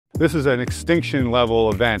This is an extinction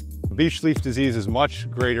level event. Beech leaf disease is a much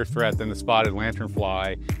greater threat than the spotted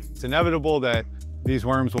lanternfly. It's inevitable that these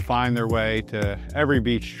worms will find their way to every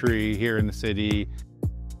beech tree here in the city.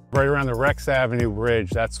 Right around the Rex Avenue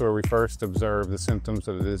Bridge, that's where we first observed the symptoms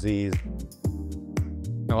of the disease.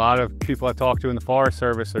 A lot of people I talk to in the Forest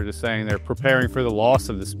Service are just saying they're preparing for the loss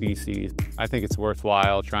of the species. I think it's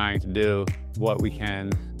worthwhile trying to do what we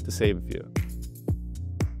can to save a few.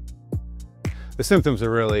 The symptoms are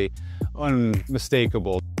really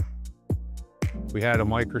unmistakable. If we had a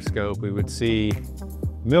microscope, we would see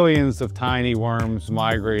millions of tiny worms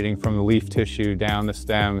migrating from the leaf tissue down the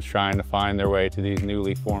stems, trying to find their way to these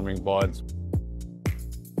newly forming buds.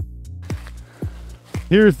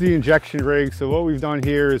 Here's the injection rig. So what we've done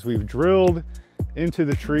here is we've drilled into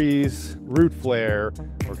the tree's root flare.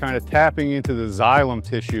 We're kind of tapping into the xylem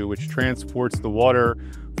tissue, which transports the water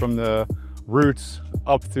from the roots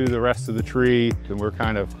up through the rest of the tree. And we're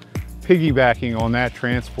kind of piggybacking on that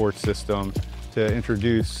transport system to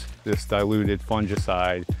introduce this diluted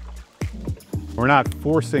fungicide. We're not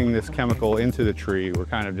forcing this chemical into the tree. We're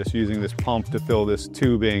kind of just using this pump to fill this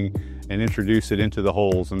tubing and introduce it into the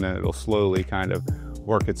holes, and then it'll slowly kind of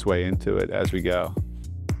work its way into it as we go.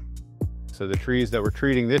 So the trees that we're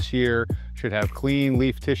treating this year should have clean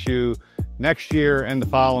leaf tissue next year and the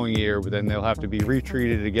following year, but then they'll have to be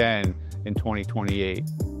retreated again in 2028.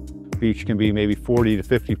 Beech can be maybe 40 to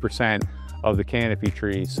 50% of the canopy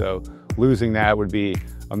tree, so losing that would be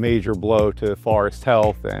a major blow to forest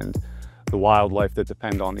health and the wildlife that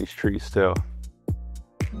depend on these trees too.